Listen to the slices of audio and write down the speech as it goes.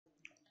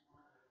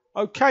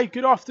Okay,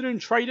 good afternoon,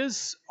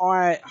 traders.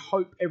 I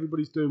hope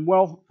everybody's doing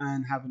well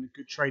and having a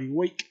good trading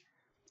week.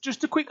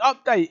 Just a quick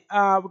update.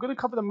 We're going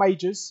to cover the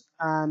majors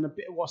and a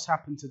bit of what's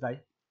happened today.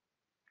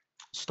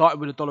 Started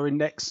with the dollar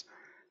index.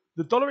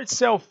 The dollar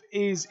itself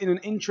is in an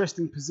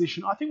interesting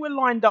position. I think we're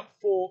lined up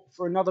for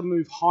another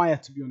move higher,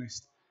 to be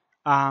honest.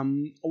 I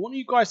want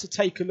you guys to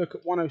take a look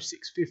at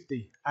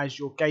 106.50 as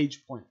your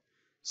gauge point.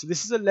 So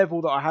this is a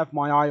level that I have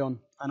my eye on,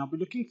 and I'll be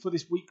looking for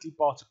this weekly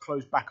bar to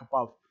close back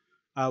above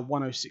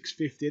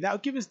 106.50. That'll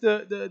give us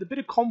the bit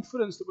of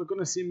confidence that we're going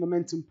to see a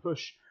momentum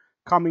push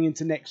coming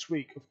into next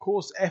week. Of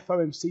course,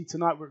 FOMC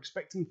tonight, we're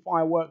expecting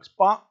fireworks,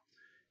 but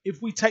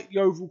if we take the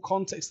overall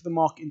context of the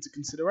market into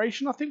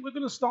consideration, I think we're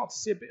going to start to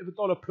see a bit of a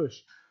dollar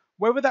push.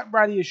 Whether that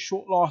rally is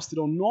short-lasted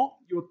or not,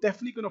 you're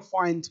definitely going to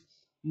find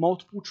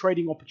multiple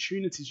trading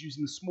opportunities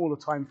using the smaller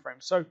time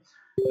frame. So,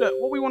 look,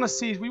 what we want to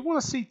see is we want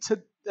to see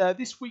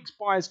this week's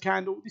buyer's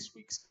candle, this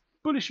week's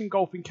bullish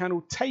engulfing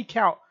candle, take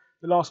out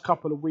the last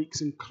couple of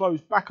weeks and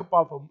close back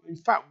above, in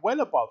fact,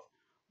 well above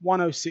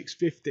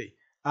 106.50.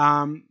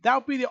 That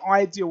would be the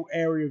ideal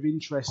area of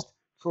interest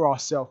for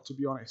ourselves, to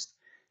be honest.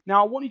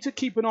 Now, I want you to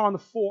keep an eye on the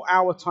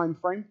 4-hour time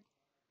frame.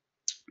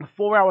 The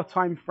 4-hour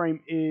time frame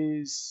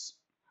is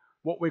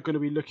what we're going to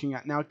be looking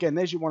at. Now, again,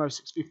 there's your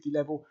 106.50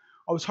 level.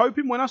 I was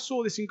hoping when I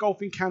saw this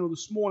engulfing candle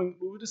this morning,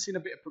 we would have seen a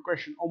bit of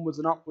progression onwards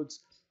and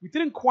upwards. We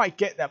didn't quite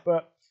get that,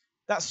 but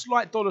that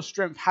slight dollar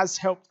strength has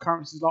helped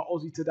currencies like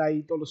Aussie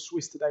today, dollar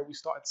Swiss today. We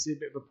started to see a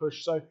bit of a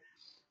push. So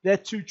they're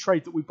two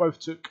trades that we both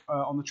took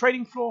on the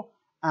trading floor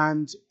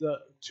and the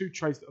two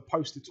trades that are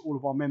posted to all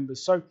of our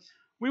members. So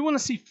we want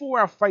to see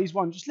 4-hour phase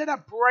one. Just let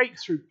that break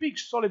through. Big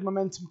solid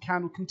momentum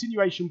candle,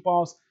 continuation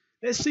bars.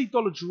 Let's see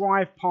dollar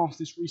drive past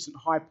this recent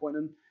high point.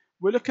 And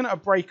we're looking at a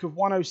break of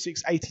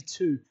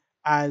 106.82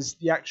 as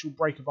the actual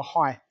break of a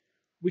high.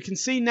 We can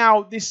see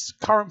now this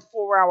current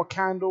 4-hour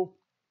candle,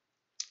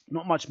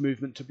 not much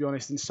movement, to be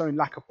honest, and showing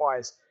lack of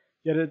buyers.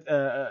 You had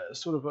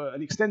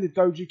an extended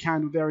doji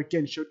candle there,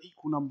 again, showed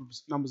equal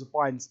numbers of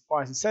buyers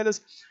and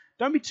sellers.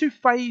 Don't be too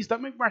phased.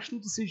 Don't make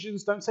rational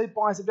decisions. Don't say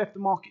buyers have left the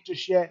market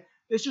just yet.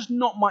 There's just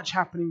not much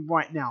happening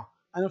right now.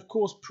 And of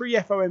course,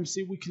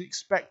 pre-FOMC, we can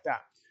expect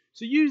that.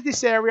 So use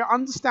this area,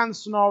 understand the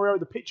scenario,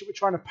 the picture we're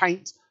trying to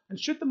paint, and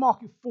should the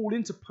market fall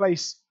into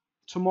place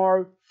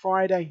tomorrow,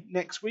 Friday,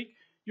 next week,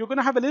 you're going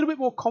to have a little bit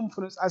more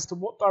confidence as to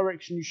what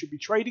direction you should be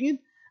trading in,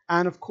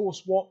 and of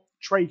course, what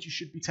trades you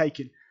should be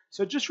taking.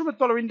 So just from a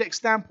dollar index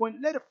standpoint,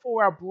 let a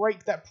 4-hour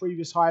break that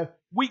previous high.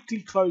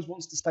 Weekly close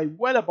wants to stay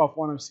well above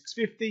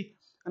 106.50,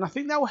 and I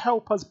think that will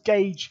help us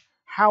gauge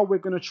how we're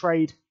going to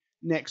trade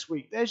next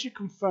week. There's your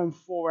confirmed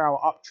 4-hour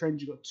uptrend.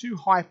 You've got two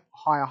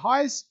higher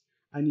highs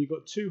and you've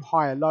got two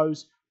higher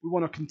lows. We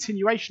want a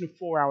continuation of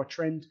 4-hour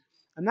trend,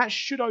 and that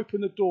should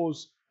open the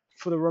doors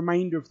for the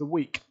remainder of the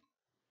week.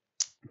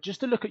 Just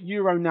to look at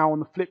euro now on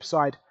the flip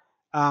side,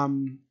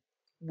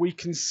 we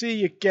can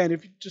see again,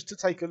 if you, just to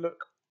take a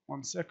look,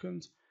 1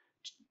 second,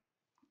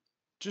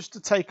 just to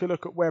take a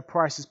look at where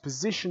price is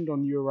positioned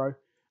on euro,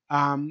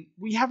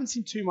 we haven't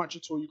seen too much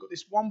at all. You've got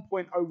this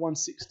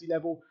 1.0160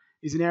 level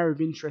is an area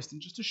of interest,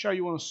 and just to show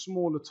you on a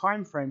smaller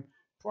time frame,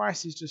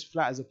 price is just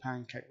flat as a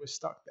pancake. We're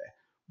stuck there.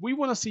 We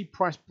want to see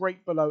price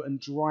break below and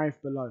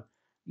drive below.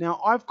 Now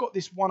I've got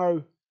this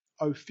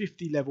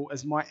 100.50 level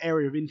as my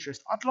area of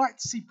interest. I'd like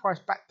to see price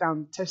back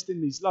down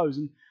testing these lows,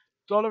 and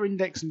dollar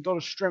index and dollar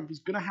strength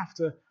is going to have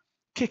to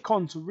kick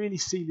on to really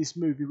see this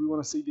move if we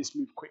want to see this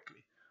move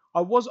quickly.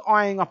 I was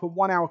eyeing up a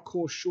 1-hour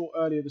course short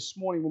earlier this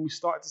morning when we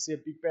started to see a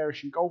big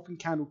bearish engulfing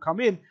candle come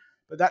in,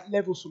 but that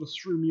level sort of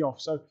threw me off.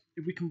 So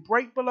if we can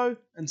break below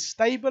and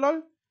stay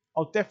below,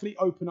 I'll definitely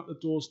open up the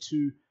doors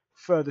to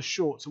further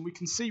shorts. And we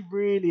can see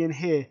really in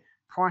here,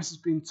 price has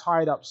been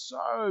tied up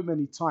so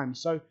many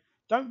times. So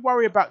don't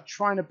worry about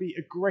trying to be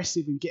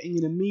aggressive and getting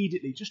in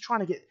immediately, just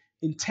trying to get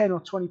in 10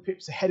 or 20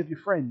 pips ahead of your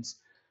friends.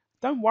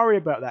 Don't worry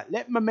about that.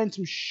 Let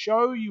momentum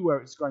show you where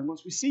it's going.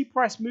 Once we see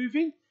price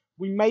moving,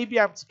 we may be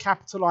able to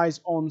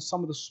capitalize on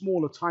some of the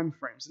smaller time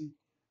frames. And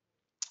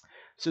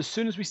so as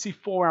soon as we see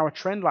 4-hour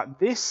trend like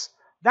this,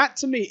 that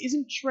to me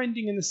isn't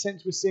trending in the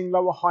sense we're seeing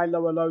lower high,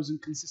 lower lows and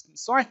consistent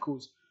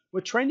cycles. We're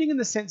trending in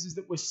the senses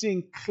that we're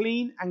seeing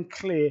clean and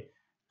clear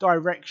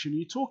direction.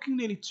 You're talking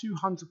nearly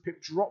 200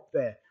 pip drop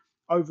there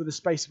over the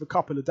space of a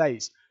couple of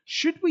days.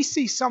 Should we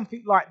see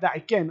something like that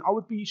again, I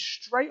would be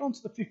straight onto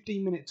the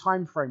 15-minute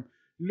time frame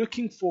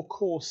looking for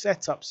core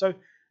setup. So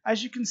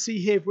as you can see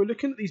here, if we're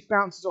looking at these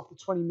bounces off the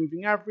 20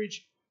 moving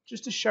average,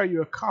 just to show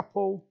you a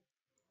couple,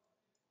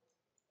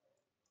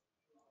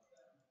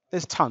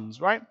 there's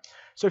tons, right?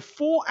 So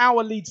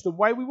 4-hour leads the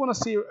way. We want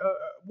to see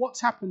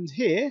what's happened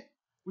here.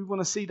 We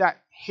want to see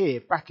that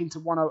here back into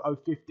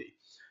 100.50.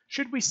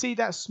 Should we see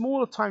that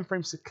smaller time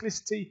frame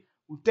cyclicity,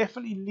 will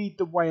definitely lead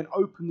the way and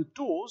open the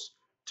doors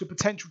to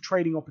potential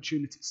trading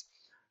opportunities.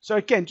 So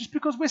again, just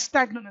because we're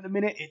stagnant at the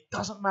minute, it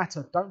doesn't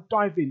matter. Don't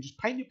dive in. Just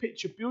paint your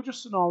picture, build your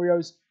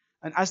scenarios,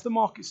 and as the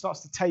market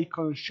starts to take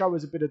on and show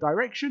us a bit of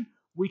direction,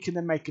 we can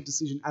then make a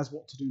decision as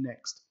what to do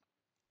next.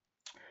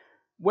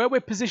 Where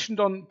we're positioned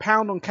on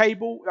pound on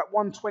cable, that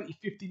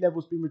 120.50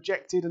 level has been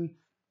rejected, and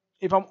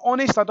if I'm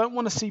honest, I don't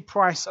want to see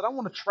price. I don't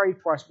want to trade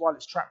price while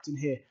it's trapped in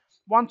here.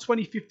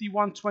 120.50,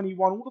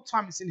 121, all the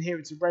time it's in here,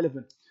 it's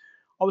irrelevant.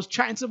 I was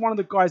chatting to one of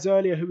the guys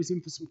earlier who was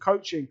in for some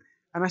coaching,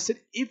 and I said,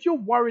 if you're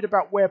worried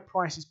about where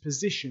price is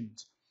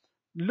positioned,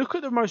 look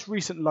at the most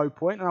recent low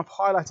point, and I've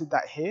highlighted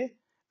that here,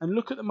 and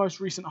look at the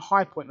most recent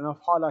high point, and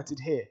I've highlighted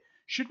here.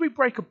 Should we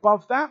break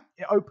above that,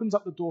 it opens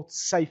up the door to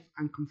safe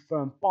and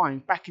confirmed buying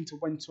back into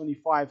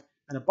 125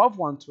 and above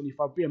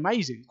 125 would be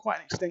amazing. Quite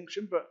an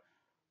extension, but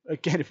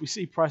again, if we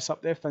see price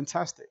up there,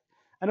 fantastic.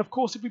 And of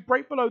course, if we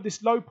break below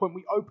this low point,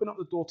 we open up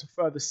the door to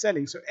further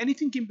selling. So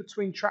anything in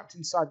between trapped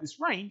inside this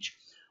range,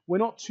 we're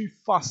not too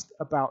fussed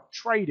about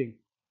trading.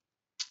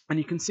 And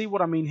you can see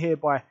what I mean here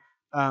by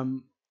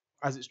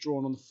as it's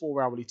drawn on the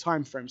 4-hourly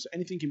time frame. So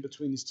anything in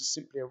between is just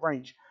simply a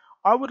range.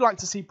 I would like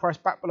to see price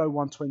back below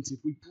 120.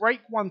 If we break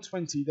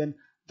 120, then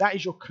that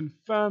is your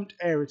confirmed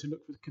area to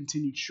look for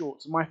continued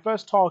shorts. And my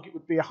first target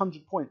would be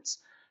 100 points,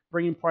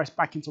 bringing price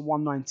back into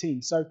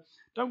 119. So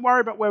don't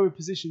worry about where we're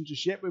positioned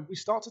just yet. But if we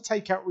start to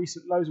take out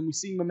recent lows and we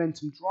see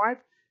momentum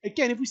drive,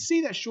 again, if we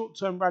see that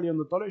short-term rally on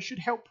the dollar, it should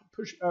help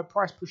push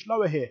price push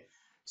lower here.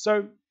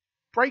 So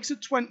breaks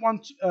at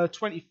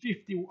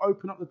 20.50 will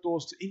open up the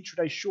doors to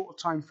intraday shorter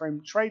time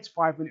frame trades,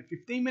 5-minute,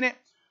 15-minute.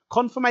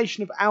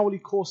 Confirmation of hourly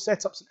core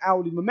setups and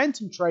hourly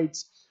momentum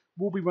trades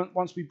will be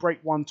once we break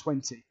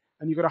 120.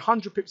 And you've got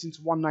 100 pips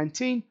into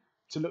 119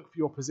 to look for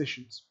your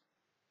positions.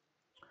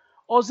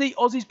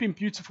 Aussie's been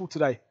beautiful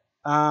today.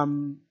 I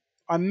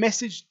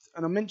messaged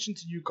and I mentioned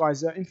to you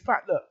guys, in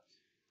fact, look,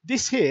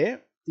 this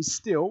here is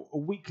still a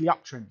weekly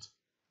uptrend.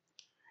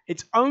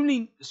 It's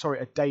only,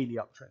 a daily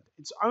uptrend.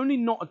 It's only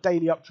not a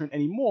daily uptrend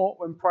anymore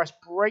when price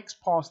breaks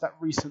past that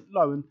recent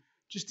low. And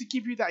just to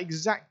give you that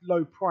exact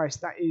low price,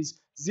 that is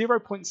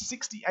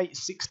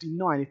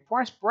 0.6869. If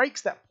price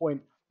breaks that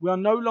point, we are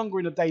no longer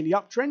in a daily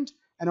uptrend,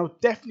 and I'll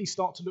definitely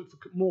start to look for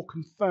more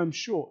confirmed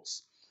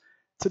shorts.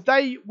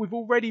 Today, we've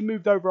already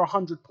moved over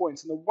 100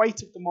 points, and the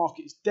weight of the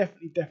market is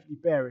definitely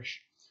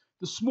bearish.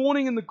 This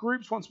morning in the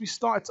groups, once we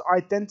started to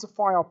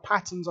identify our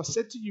patterns, I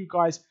said to you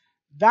guys,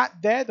 that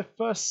there, the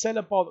first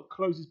seller bar that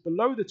closes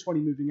below the 20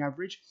 moving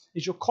average,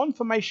 is your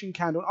confirmation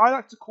candle. I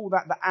like to call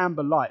that the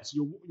amber light.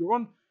 So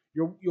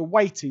you're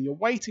waiting,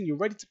 you're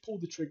ready to pull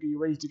the trigger, you're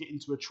ready to get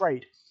into a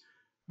trade.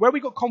 Where we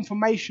got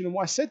confirmation, and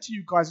what I said to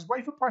you guys is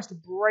wait for price to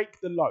break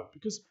the low,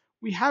 because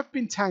we have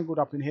been tangled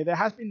up in here. There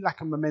has been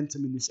lack of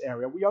momentum in this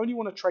area. We only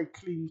want to trade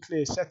clean,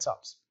 clear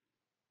setups,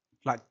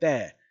 like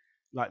there.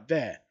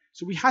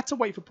 So we had to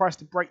wait for price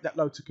to break that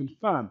low to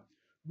confirm.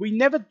 We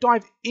never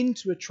dive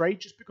into a trade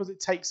just because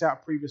it takes out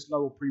a previous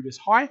low or previous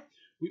high.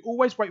 We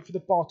always wait for the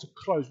bar to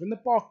close. When the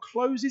bar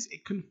closes,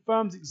 it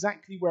confirms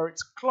exactly where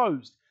it's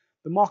closed.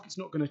 The market's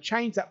not going to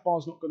change. That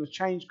bar's not going to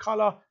change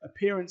color,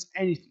 appearance,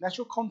 anything. That's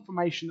your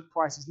confirmation that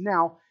price is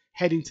now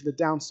heading to the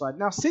downside.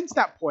 Now, since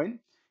that point,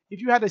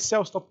 if you had a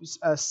sell stop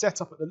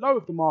set up at the low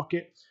of the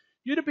market,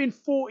 you'd have been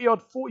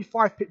 40-odd,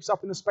 45 pips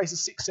up in the space of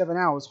 6-7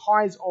 hours,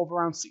 highs of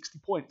around 60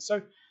 points.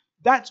 So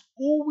that's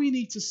all we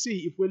need to see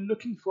if we're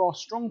looking for our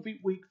strong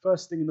week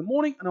first thing in the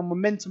morning and our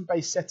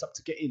momentum-based setup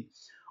to get in.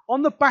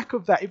 On the back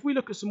of that, if we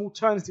look at some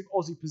alternative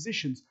Aussie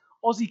positions,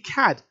 Aussie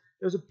CAD,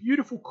 there was a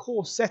beautiful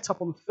core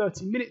setup on the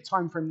 30-minute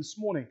time frame this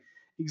morning.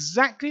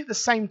 Exactly at the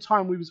same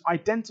time we was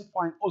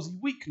identifying Aussie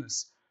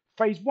weakness.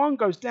 Phase 1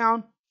 goes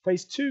down,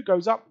 phase 2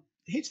 goes up,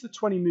 hits the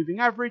 20 moving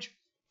average.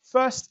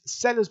 First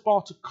seller's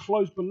bar to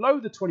close below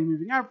the 20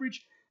 moving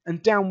average,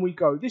 and down we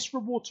go. This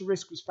reward to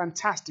risk was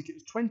fantastic. It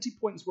was 20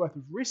 points worth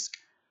of risk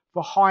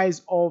for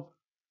highs of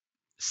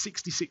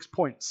 66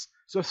 points.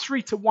 So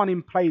 3-to-1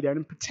 in play there,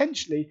 and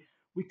potentially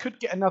we could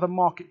get another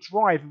market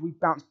drive if we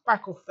bounce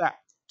back off that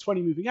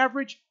 20 moving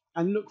average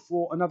and look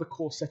for another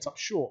core setup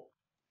short.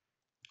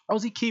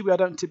 Aussie Kiwi, I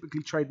don't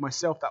typically trade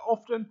myself that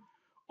often.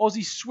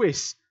 Aussie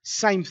Swiss,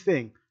 same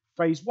thing.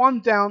 Phase 1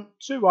 down,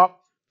 2 up.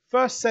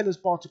 First seller's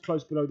bar to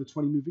close below the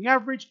 20 moving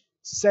average.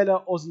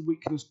 Seller Aussie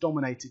weakness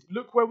dominated.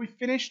 Look where we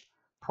finished.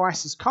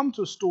 Price has come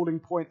to a stalling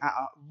point at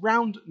a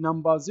round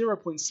number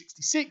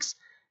 0.66.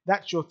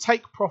 That's your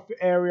take profit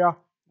area.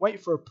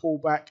 Wait for a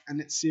pullback, and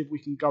let's see if we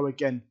can go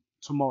again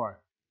tomorrow.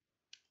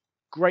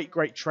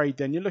 Great trade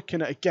then. You're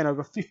looking at, again,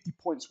 over 50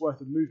 points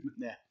worth of movement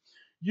there.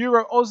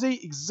 Euro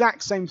Aussie,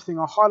 exact same thing.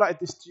 I highlighted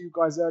this to you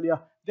guys earlier.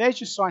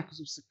 There's your cycles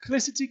of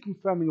cyclicity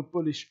confirming a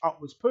bullish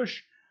upwards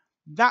push.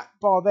 That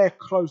bar there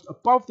closed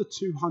above the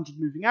 200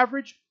 moving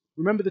average.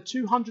 Remember, the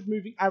 200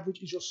 moving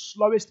average is your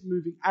slowest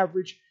moving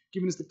average,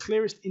 giving us the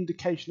clearest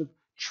indication of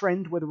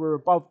trend, whether we're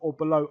above or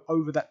below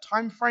over that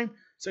time frame.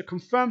 So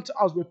confirmed to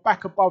us we're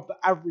back above the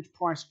average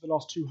price for the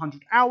last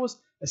 200 hours,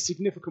 a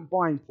significant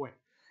buying point.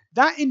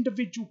 That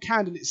individual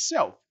candle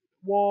itself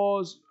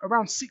was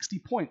around 60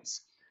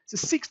 points.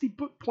 It's a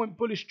 60-point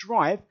bullish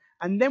drive,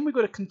 and then we've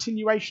got a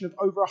continuation of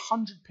over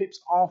 100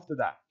 pips after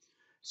that.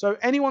 So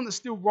anyone that's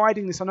still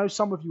riding this, I know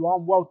some of you are,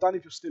 and well done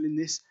if you're still in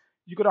this,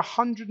 you've got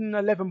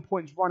 111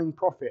 points running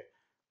profit.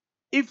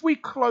 If we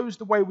close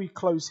the way we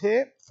close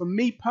here, for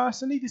me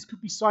personally, this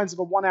could be signs of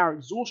a 1-hour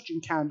exhaustion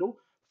candle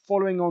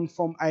following on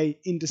from a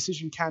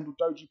indecision candle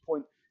doji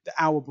point the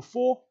hour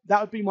before,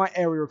 that would be my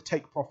area of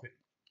take profit.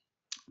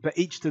 But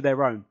each to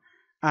their own.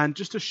 And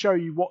just to show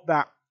you what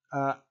that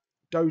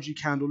doji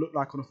candle looked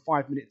like on a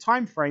 5-minute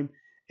time frame,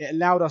 it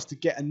allowed us to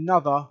get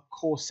another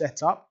core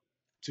setup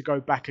to go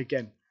back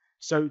again.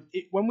 So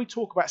when we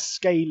talk about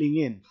scaling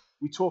in,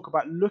 we talk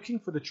about looking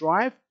for the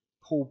drive,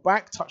 pull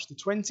back, touch the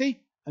 20,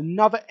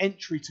 another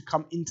entry to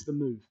come into the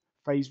move.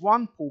 Phase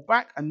 1, pull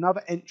back,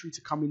 another entry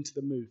to come into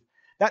the move.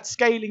 That's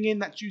scaling in,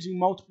 that's using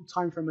multiple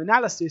time frame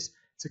analysis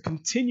to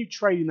continue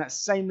trading that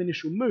same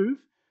initial move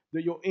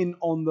that you're in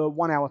on the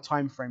 1 hour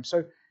time frame.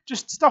 So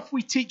just stuff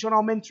we teach on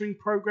our mentoring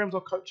programs,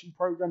 our coaching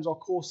programs, our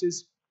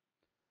courses.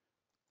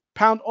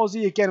 Pound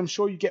Aussie, again, I'm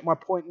sure you get my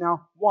point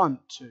now. 1,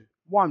 2,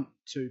 1,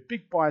 2.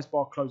 Big buyers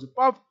bar close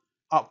above.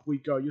 Up we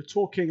go. You're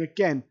talking,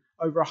 again,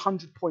 over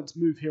 100 points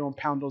move here on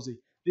Pound Aussie.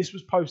 This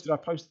was posted. I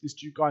posted this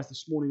to you guys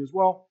this morning as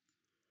well.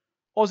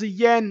 Aussie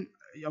Yen,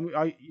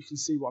 you can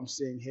see what I'm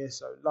seeing here.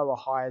 So lower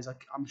highs.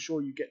 I'm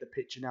sure you get the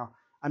picture now.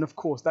 And, of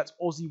course, that's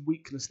Aussie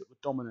weakness that were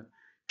dominant.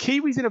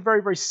 Kiwi's in a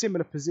very, very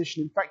similar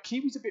position. In fact,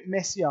 Kiwi's a bit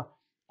messier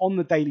on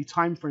the daily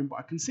time frame, but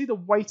I can see the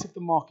weight of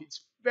the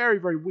market's very,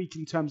 very weak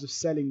in terms of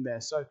selling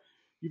there. So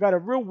you've had a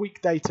real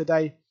weak day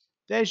today.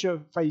 There's your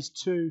phase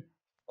 2.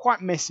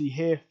 Quite messy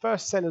here.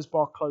 First seller's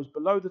bar closed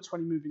below the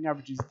 20 moving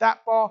averages.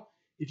 That bar,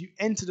 if you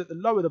entered at the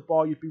low of the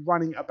bar, you'd be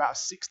running about a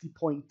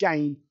 60-point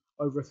gain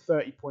over a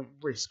 30-point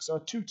risk. So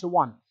a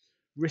 2-to-1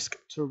 risk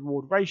to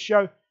reward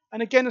ratio.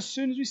 And again, as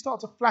soon as we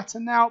start to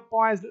flatten out,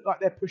 buyers look like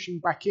they're pushing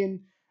back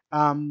in.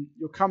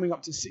 You're coming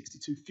up to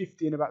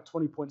 62.50 in about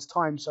 20 points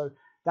time. So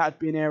that would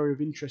be an area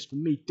of interest for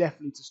me,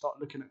 definitely to start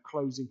looking at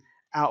closing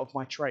out of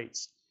my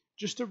trades.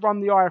 Just to run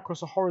the eye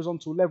across a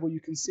horizontal level, you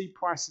can see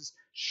prices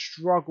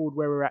struggled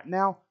where we're at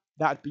now.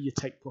 That would be your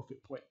take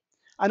profit point.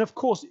 And of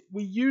course,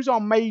 we use our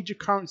major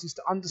currencies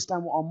to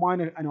understand what our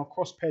minor and our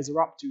cross pairs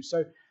are up to.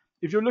 So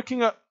if you're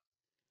looking at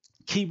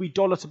Kiwi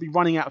dollar to be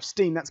running out of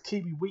steam, that's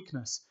Kiwi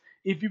weakness.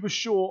 If you were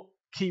short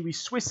Kiwi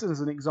Swiss as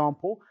an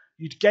example,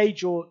 you'd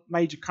gauge your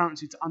major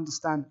currency to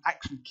understand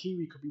actually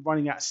Kiwi could be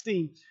running out of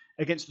steam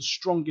against the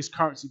strongest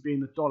currency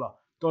being the dollar.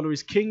 Dollar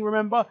is king,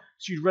 remember?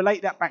 So you'd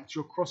relate that back to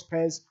your cross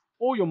pairs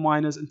or your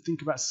minors and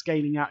think about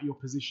scaling out your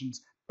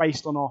positions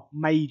based on our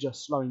major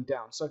slowing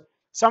down. So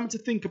something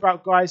to think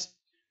about, guys.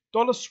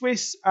 Dollar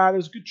Swiss, there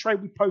was a good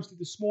trade we posted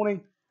this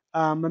morning.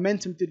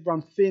 Momentum did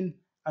run thin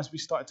as we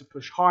started to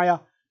push higher.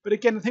 But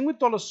again, the thing with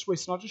Dollar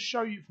Swiss, and I'll just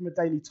show you from a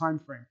daily time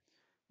frame,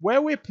 where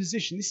we're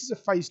positioned, this is a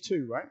phase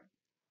 2, right?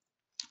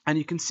 And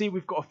you can see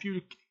we've got a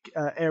few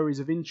areas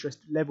of interest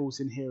levels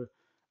in here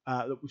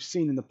that we've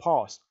seen in the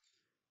past.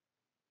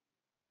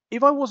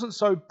 If I wasn't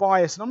so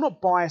biased, and I'm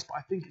not biased, but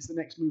I think it's the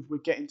next move we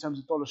get in terms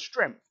of dollar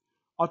strength,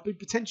 I'd be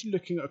potentially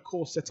looking at a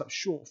core setup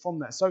short from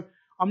that. So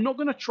I'm not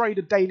going to trade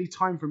a daily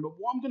time frame, but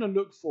what I'm going to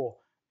look for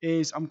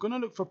is I'm going to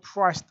look for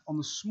price on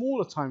the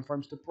smaller time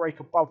frames to break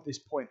above this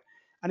point.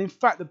 And in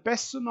fact, the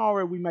best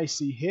scenario we may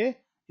see here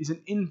is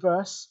an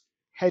inverse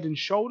head and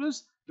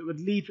shoulders that would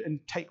lead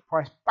and take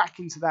price back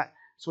into that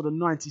sort of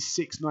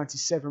 96,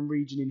 97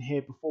 region in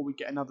here before we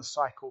get another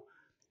cycle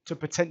to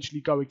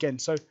potentially go again.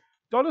 So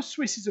dollar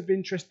Swiss is of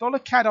interest. Dollar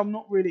CAD I'm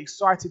not really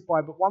excited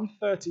by, but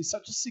 130 is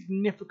such a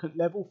significant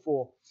level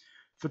for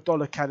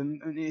dollar CAD,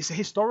 and it's a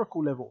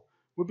historical level.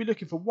 We'll be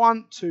looking for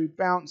 1, 2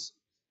 bounce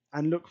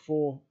and look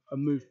for a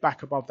move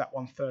back above that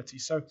 130.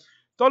 So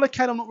dollar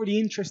CAD I'm not really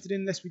interested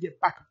in unless we get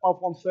back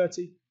above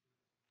 130.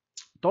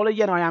 Dollar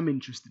yen I am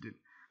interested in.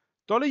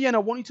 Dollar yen I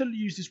want you to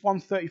use this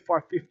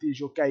 135.50 as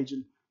your gauge,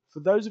 and for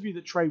those of you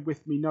that trade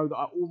with me know that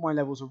all my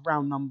levels are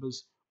round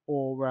numbers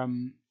or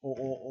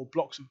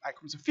blocks of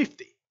increments of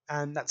 50,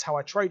 and that's how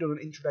I trade on an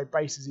intraday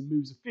basis in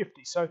moves of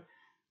 50. So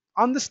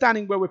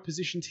understanding where we're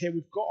positioned here,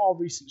 we've got our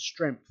recent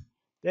strength.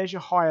 There's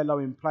your higher low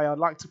in play. I'd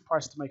like to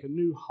price to make a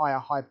new higher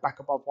high back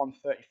above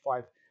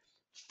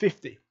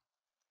 135.50.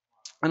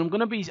 And I'm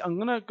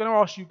gonna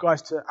ask you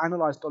guys to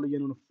analyze dollar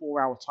yen on a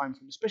 4-hour time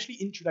frame, especially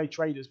intraday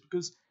traders,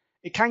 because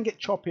it can get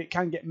choppy, it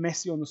can get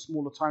messy on the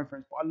smaller time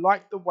frames. But I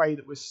like the way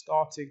that we're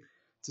starting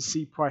to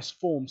see price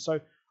form. So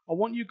I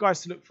want you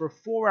guys to look for a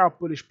 4-hour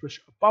bullish push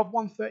above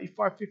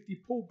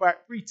 135.50, pull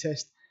back,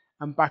 retest,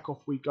 and back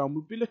off we go. And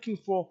we'll be looking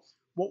for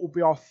what will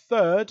be our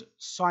 3rd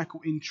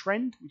cycle in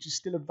trend, which is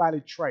still a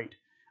valid trade.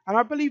 And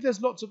I believe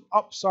there's lots of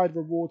upside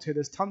reward here.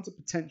 There's tons of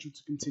potential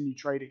to continue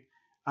trading.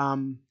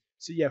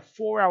 So yeah,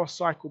 4-hour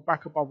cycle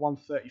back above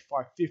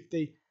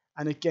 135.50.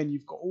 And again,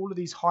 you've got all of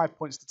these high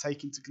points to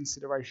take into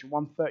consideration.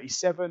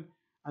 137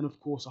 and of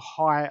course a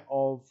high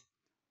of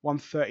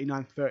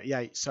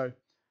 139.38. So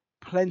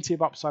plenty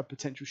of upside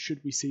potential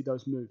should we see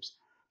those moves.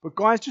 But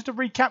guys, just to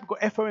recap, we've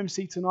got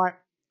FOMC tonight.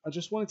 I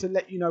just wanted to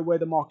let you know where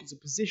the markets are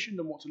positioned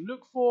and what to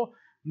look for.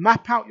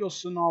 Map out your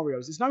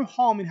scenarios. There's no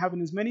harm in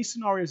having as many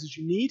scenarios as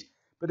you need,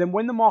 but then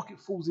when the market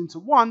falls into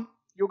one,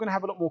 you're going to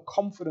have a lot more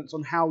confidence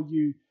on how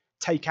you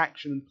take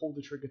action and pull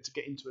the trigger to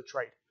get into a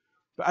trade.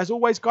 But as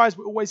always, guys,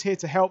 we're always here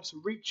to help. So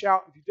reach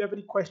out. If you have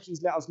any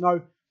questions, let us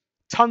know.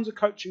 Tons of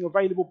coaching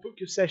available. Book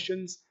your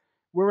sessions.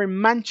 We're in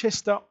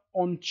Manchester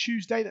on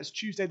Tuesday. That's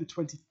Tuesday the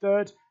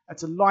 23rd.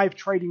 That's a live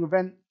trading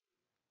event.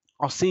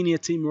 Our senior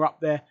team are up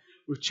there.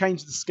 We've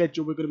changed the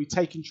schedule. We're going to be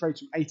taking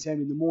trades from 8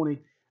 a.m. in the morning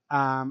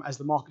as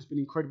the market's been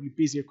incredibly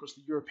busy across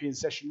the European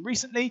session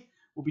recently.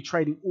 We'll be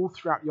trading all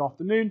throughout the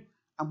afternoon,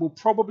 and we'll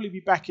probably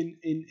be back in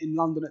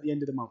London at the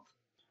end of the month.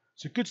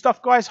 So good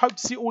stuff, guys. Hope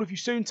to see all of you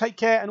soon. Take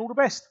care and all the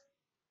best.